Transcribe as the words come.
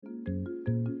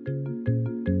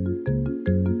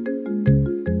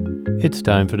It's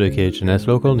time for the KHNS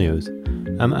Local News.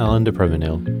 I'm Alan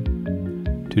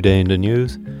DePrevenil. Today in the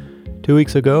news, 2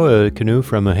 weeks ago, a canoe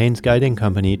from a Haynes guiding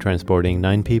company transporting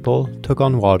 9 people took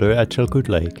on water at Chilkoot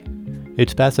Lake.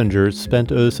 Its passengers spent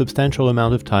a substantial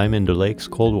amount of time in the lake's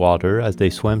cold water as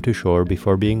they swam to shore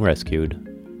before being rescued.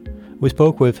 We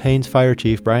spoke with Haynes Fire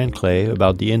Chief Brian Clay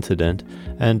about the incident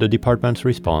and the department's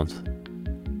response.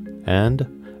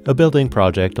 And a building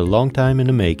project a long time in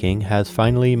the making has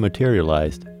finally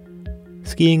materialized.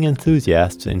 Skiing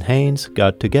enthusiasts in Haynes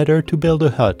got together to build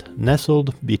a hut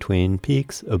nestled between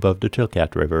peaks above the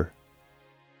Chilkat River.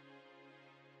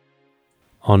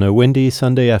 On a windy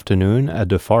Sunday afternoon at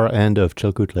the far end of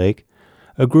Chilkoot Lake,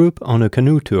 a group on a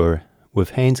canoe tour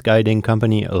with Haynes Guiding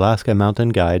Company Alaska Mountain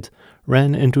Guides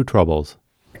ran into troubles.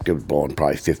 It was blowing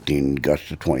probably 15 gusts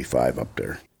to 25 up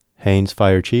there. Haynes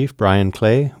Fire Chief Brian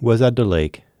Clay was at the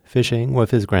lake, fishing with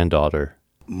his granddaughter.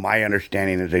 My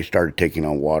understanding is they started taking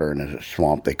on water, and as a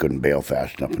swamp, they couldn't bail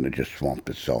fast enough, and it just swamped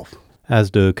itself.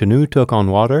 As the canoe took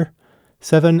on water,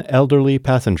 7 elderly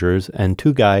passengers and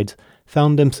 2 guides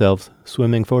found themselves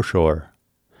swimming for shore.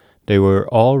 They were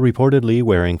all reportedly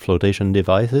wearing flotation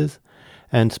devices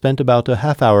and spent about a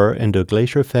half hour in the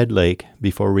glacier-fed lake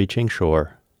before reaching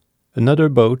shore. Another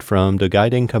boat from the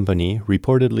guiding company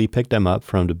reportedly picked them up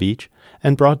from the beach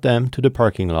and brought them to the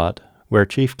parking lot where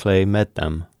Chief Clay met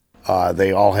them.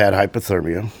 They all had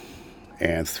hypothermia,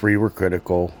 and 3 were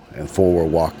critical, and 4 were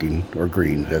walking, or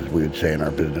green, as we would say in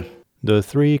our business. The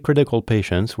 3 critical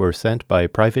patients were sent by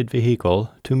private vehicle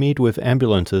to meet with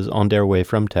ambulances on their way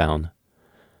from town.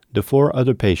 The 4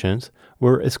 other patients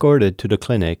were escorted to the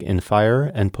clinic in fire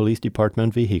and police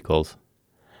department vehicles.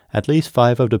 At least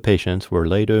 5 of the patients were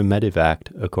later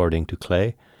medevaced, according to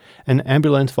Clay, and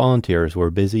ambulance volunteers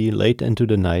were busy late into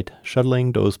the night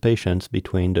shuttling those patients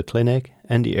between the clinic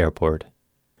and the airport.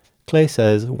 Clay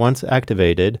says once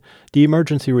activated, the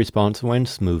emergency response went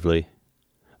smoothly.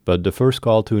 But the first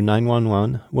call to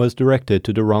 911 was directed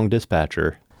to the wrong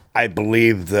dispatcher. I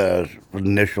believe the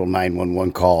initial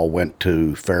 911 call went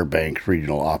to Fairbanks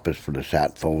Regional Office for the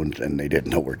SAT phones, and they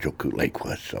didn't know where Chilkoot Lake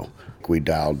was, so we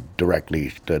dialed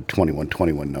directly the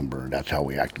 2121 number. That's how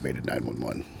we activated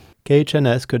 911.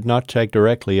 KHNS could not check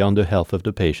directly on the health of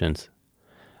the patients.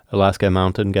 Alaska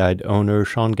Mountain Guide owner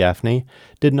Sean Gaffney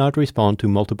did not respond to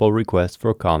multiple requests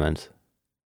for comments.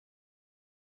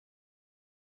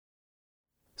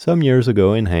 Some years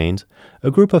ago in Haynes, a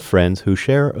group of friends who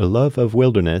share a love of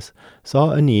wilderness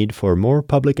saw a need for more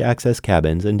public access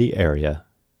cabins in the area.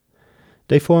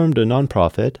 They formed a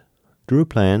nonprofit, drew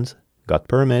plans, got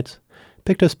permits,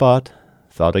 picked a spot,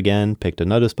 thought again, picked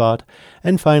another spot,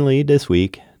 and finally, this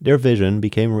week, their vision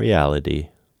became reality.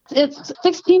 It's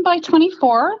 16 by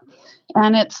 24,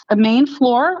 and it's a main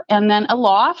floor and then a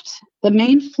loft. The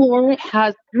main floor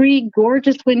has 3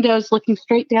 gorgeous windows looking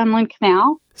straight down Lynn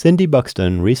Canal. Cindy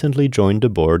Buxton recently joined the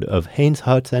board of Haynes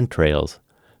Huts and Trails,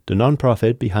 the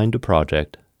nonprofit behind the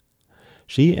project.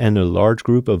 She and a large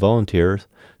group of volunteers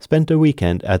spent the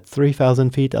weekend at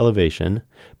 3,000 feet elevation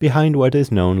behind what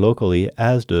is known locally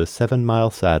as the 7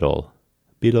 Mile Saddle,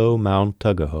 below Mount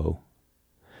Tugahoe.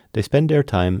 They spent their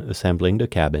time assembling the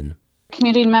cabin.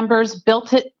 Community members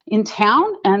built it in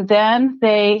town, and then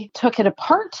they took it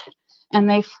apart, and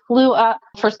they flew up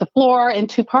first the floor in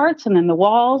 2 parts and then the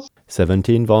walls.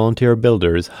 17 volunteer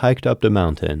builders hiked up the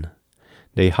mountain.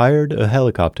 They hired a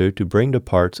helicopter to bring the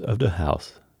parts of the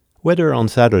house. Weather on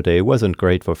Saturday wasn't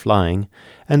great for flying,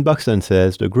 and Buxton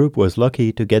says the group was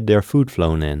lucky to get their food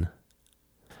flown in.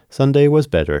 Sunday was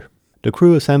better. The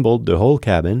crew assembled the whole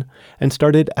cabin and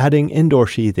started adding indoor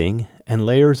sheathing and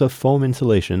layers of foam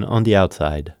insulation on the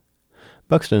outside.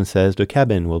 Buxton says the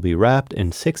cabin will be wrapped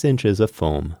in 6 inches of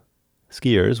foam.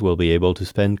 Skiers will be able to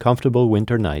spend comfortable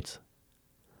winter nights.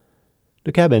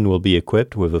 The cabin will be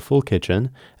equipped with a full kitchen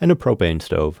and a propane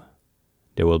stove.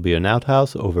 There will be an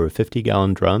outhouse over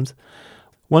 50-gallon drums.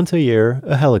 Once a year,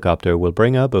 a helicopter will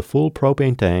bring up a full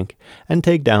propane tank and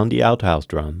take down the outhouse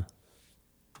drum.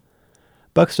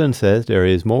 Buxton says there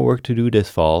is more work to do this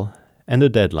fall and a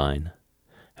deadline.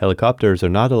 Helicopters are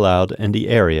not allowed in the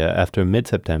area after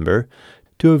mid-September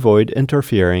to avoid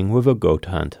interfering with a goat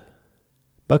hunt.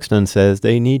 Buxton says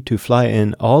they need to fly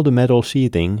in all the metal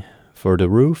sheathing for the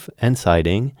roof and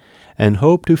siding and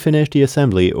hope to finish the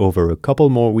assembly over a couple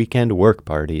more weekend work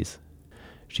parties.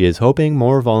 She is hoping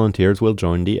more volunteers will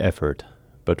join the effort.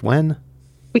 But when?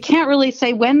 We can't really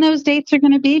say when those dates are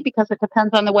going to be because it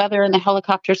depends on the weather and the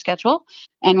helicopter schedule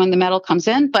and when the metal comes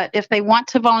in. But if they want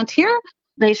to volunteer,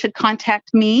 they should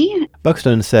contact me.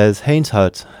 Buxton says Haynes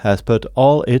Huts has put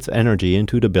all its energy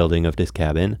into the building of this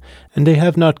cabin, and they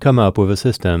have not come up with a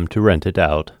system to rent it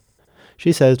out.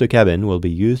 She says the cabin will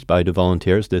be used by the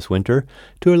volunteers this winter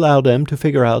to allow them to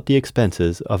figure out the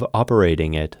expenses of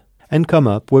operating it and come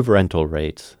up with rental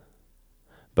rates.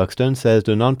 Buxton says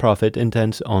the nonprofit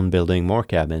intends on building more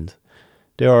cabins.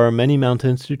 There are many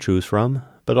mountains to choose from,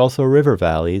 but also river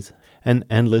valleys and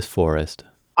endless forest.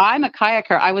 I'm a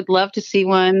kayaker. I would love to see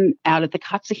one out at the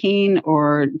Katsahine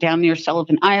or down near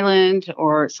Sullivan Island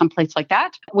or someplace like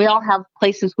that. We all have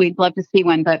places we'd love to see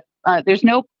one, but there's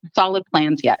no solid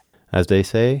plans yet. As they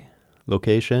say,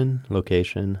 location,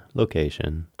 location,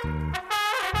 location.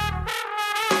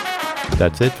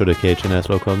 That's it for the KHNS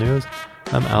Local News.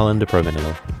 I'm Alan de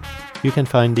Provenil. You can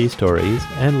find these stories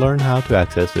and learn how to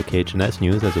access the KHNS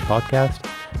News as a podcast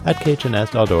at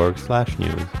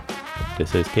khns.org/news.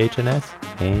 This is KHNS,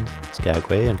 Haines,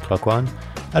 Skagway, and Klukwan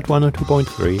at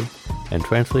 102.3 and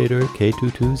translator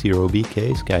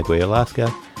K220BK Skagway, Alaska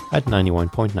at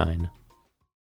 91.9.